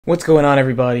What's going on,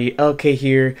 everybody? LK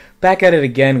here, back at it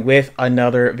again with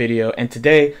another video, and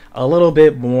today a little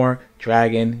bit more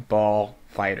Dragon Ball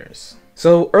FighterZ.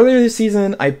 So earlier this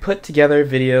season I put together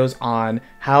videos on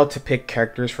how to pick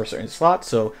characters for certain slots,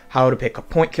 so how to pick a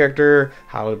point character,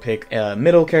 how to pick a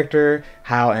middle character,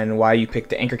 how and why you pick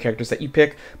the anchor characters that you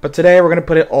pick. But today we're going to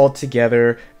put it all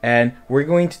together and we're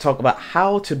going to talk about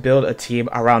how to build a team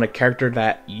around a character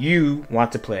that you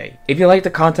want to play. If you like the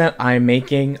content I'm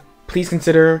making, please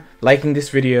consider liking this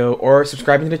video or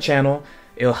subscribing to the channel.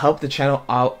 It'll help the channel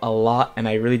out a lot and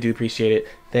I really do appreciate it.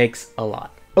 Thanks a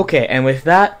lot. Okay, and with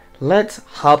that, let's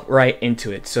hop right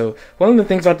into it. So one of the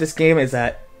things about this game is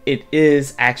that it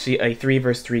is actually a 3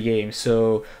 vs 3 game.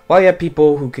 So while you have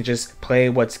people who could just play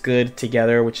what's good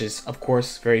together, which is of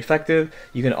course very effective,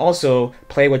 you can also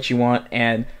play what you want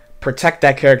and protect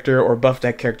that character or buff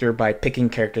that character by picking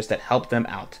characters that help them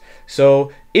out.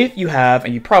 So if you have,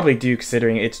 and you probably do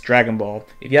considering it's Dragon Ball,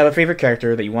 if you have a favorite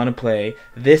character that you want to play,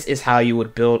 this is how you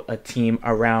would build a team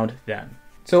around them.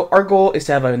 So our goal is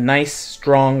to have a nice,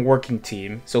 strong working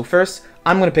team. So first,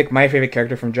 I'm going to pick my favorite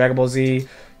character from Dragon Ball Z,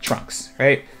 Trunks,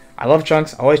 right? I love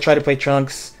Trunks. I always try to play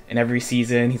Trunks in every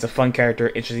season. He's a fun character,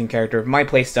 interesting character, my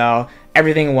playstyle,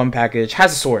 everything in one package,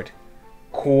 has a sword.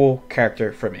 Cool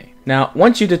character for me. Now,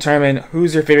 once you determine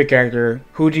who's your favorite character,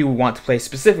 who do you want to play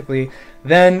specifically,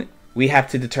 then we have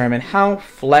to determine how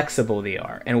flexible they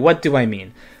are. And what do I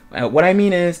mean? What I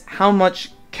mean is how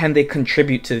much can they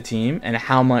contribute to the team and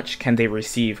how much can they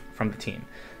receive from the team.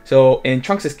 So in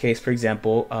Trunks' case, for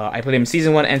example, I played him in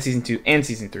Season 1 and Season 2 and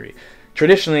Season 3.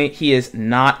 Traditionally, he is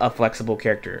not a flexible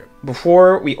character.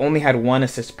 Before, we only had 1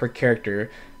 assist per character.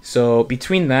 So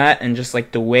between that and just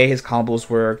like the way his combos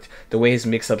worked, the way his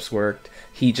mix-ups worked,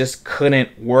 he just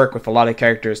couldn't work with a lot of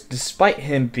characters despite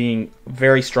him being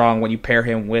very strong when you pair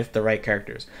him with the right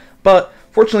characters. But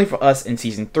fortunately for us in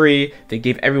Season 3, they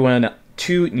gave everyone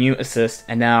 2 new assists,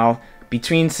 and now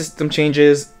between system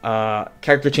changes,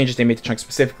 character changes they made to Trunks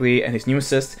specifically, and his new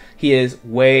assists, he is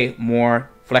way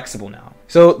more flexible now.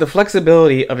 So the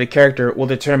flexibility of the character will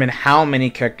determine how many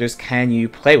characters can you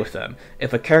play with them.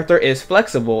 If a character is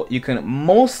flexible, you can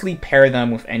mostly pair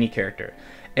them with any character.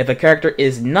 If a character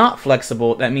is not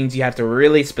flexible, that means you have to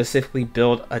really specifically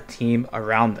build a team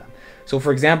around them. So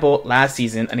for example, last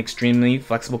season, an extremely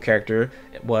flexible character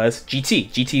was GT.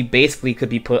 GT basically could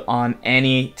be put on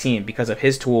any team because of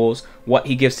his tools, what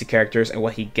he gives to characters, and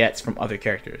what he gets from other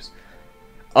characters.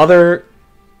 Other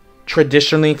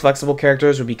traditionally flexible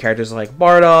characters would be characters like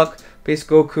Bardock, Base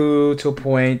Goku to a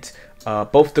point,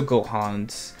 both the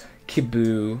Gohans,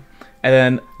 Kibu, and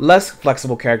then less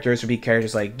flexible characters would be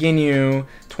characters like Ginyu,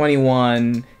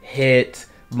 21, Hit,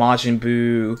 Majin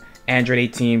Buu, Android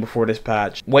 18 before this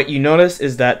patch. What you notice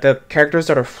is that the characters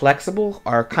that are flexible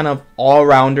are kind of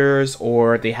all-rounders,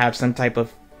 or they have some type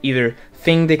of either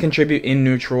thing they contribute in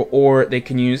neutral, or they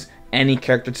can use any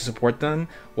character to support them,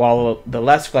 while the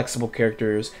less flexible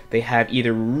characters, they have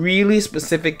either really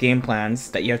specific game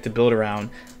plans that you have to build around,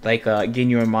 like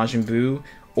Ginyu and Majin Buu,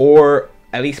 or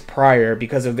at least prior,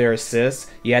 because of their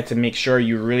assists, you had to make sure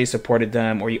you really supported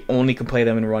them, or you only could play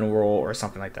them in one role or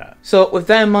something like that. So with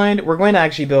that in mind, we're going to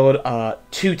actually build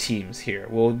 2 teams here.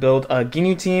 We'll build a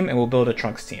Ginyu team and we'll build a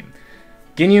Trunks team.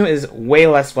 Ginyu is way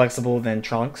less flexible than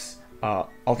Trunks, all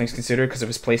things considered, because of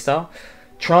his playstyle.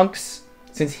 Trunks,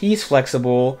 since he's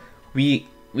flexible, we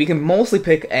can mostly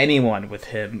pick anyone with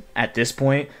him at this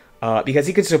point, because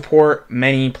he could support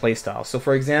many playstyles. So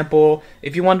for example,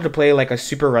 if you wanted to play like a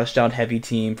super rushdown heavy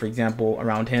team, for example,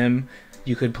 around him,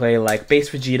 you could play like Base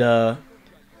Vegeta,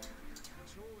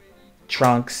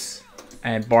 Trunks,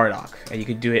 and Bardock. And you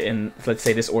could do it in, let's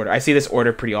say, this order. I see this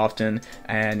order pretty often,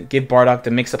 and give Bardock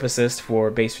the mix-up assist for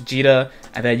Base Vegeta,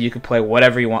 and then you could play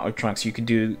whatever you want with Trunks. You could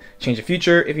do Change the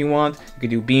Future if you want, you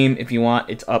could do Beam if you want,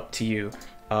 it's up to you.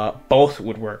 Both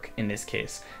would work in this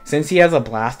case. Since he has a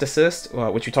blast assist,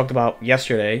 which we talked about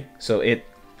yesterday, so it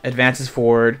advances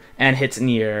forward and hits in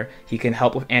the air, he can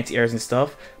help with anti-airs and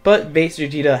stuff, but Base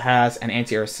Vegeta has an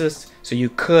anti-air assist, so you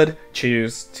could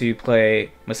choose to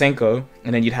play Masenko,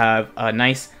 and then you'd have a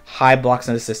nice high blocks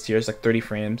and assist tiers, like 30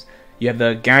 frames. You have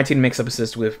the guaranteed mix-up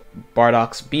assist with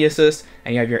Bardock's B assist,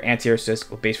 and you have your anti-air assist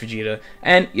with Base Vegeta,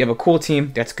 and you have a cool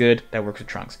team that's good, that works with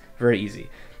Trunks. Very easy.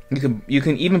 You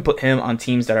can even put him on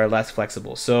teams that are less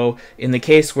flexible. So in the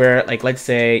case where, like, let's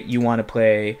say you want to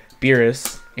play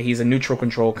Beerus, he's a neutral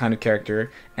control kind of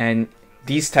character, and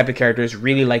these type of characters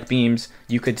really like beams,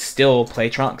 you could still play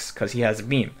Trunks because he has a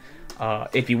beam.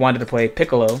 If you wanted to play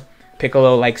Piccolo,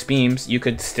 Piccolo likes beams, you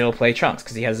could still play Trunks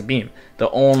because he has a beam. The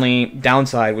only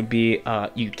downside would be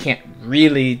you can't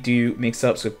really do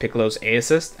mix-ups with Piccolo's A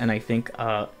assist, and I think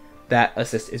that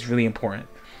assist is really important.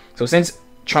 So since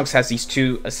Trunks has these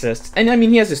 2 assists, and I mean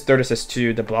he has his 3rd assist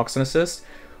too, the blocks and assist,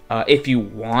 if you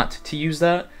want to use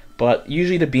that, but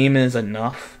usually the beam is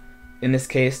enough in this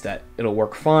case that it'll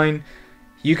work fine.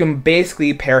 You can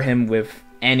basically pair him with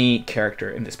any character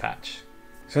in this patch.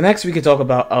 So next we could talk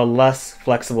about a less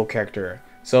flexible character.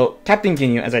 So Captain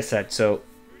Ginyu, as I said, so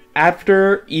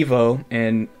after Evo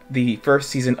in the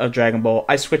first season of Dragon Ball,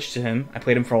 I switched to him. I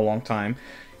played him for a long time.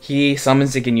 He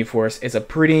summons the Ginyu Force. It's a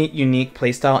pretty unique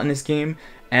playstyle in this game,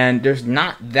 and there's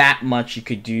not that much you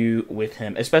could do with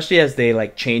him, especially as they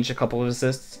like change a couple of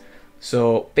assists.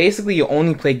 So basically you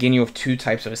only play Ginyu with 2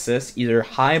 types of assists, either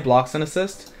high blocks and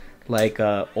assist, like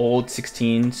old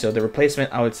 16, so the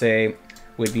replacement I would say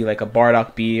would be like a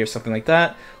Bardock B or something like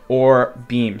that, or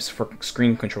beams for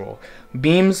screen control.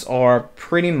 Beams are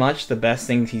pretty much the best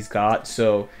thing he's got,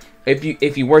 so if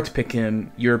you were to pick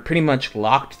him, you're pretty much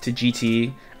locked to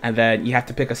GT, and then you have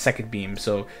to pick a second beam.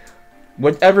 So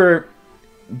whatever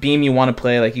beam you want to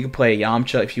play, like you can play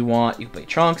Yamcha if you want, you can play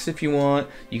Trunks if you want,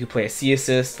 you can play a C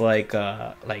assist like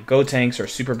Gotenks or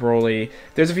Super Broly.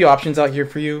 There's a few options out here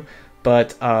for you,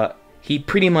 but he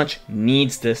pretty much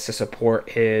needs this to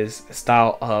support his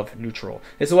style of neutral.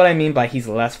 This is what I mean by he's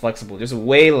less flexible. There's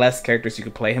way less characters you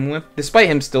could play him with, despite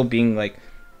him still being like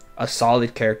a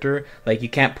solid character. Like you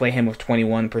can't play him with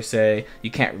 21 per se. You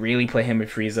can't really play him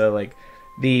with Frieza. Like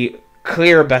the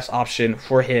clear best option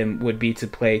for him would be to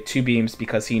play 2 beams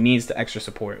because he needs the extra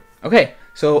support. Okay,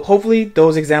 so hopefully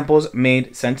those examples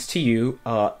made sense to you.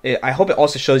 I hope it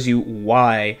also shows you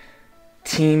why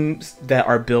teams that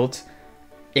are built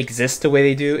exist the way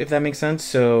they do, if that makes sense.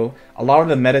 So a lot of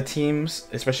the meta teams,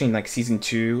 especially in like season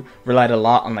 2, relied a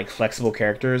lot on like flexible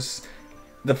characters.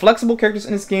 The flexible characters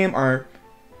in this game are,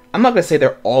 I'm not gonna say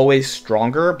they're always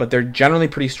stronger, but they're generally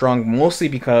pretty strong, mostly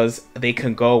because they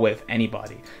can go with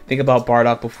anybody. Think about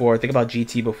Bardock before, think about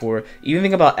GT before, even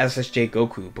think about SSJ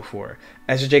Goku before.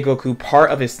 SSJ Goku, part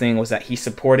of his thing was that he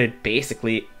supported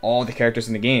basically all the characters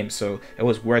in the game, so it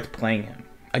was worth playing him.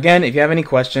 Again, if you have any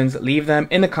questions, leave them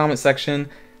in the comment section.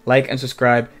 Like and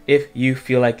subscribe if you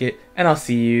feel like it, and I'll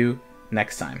see you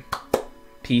next time.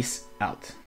 Peace out.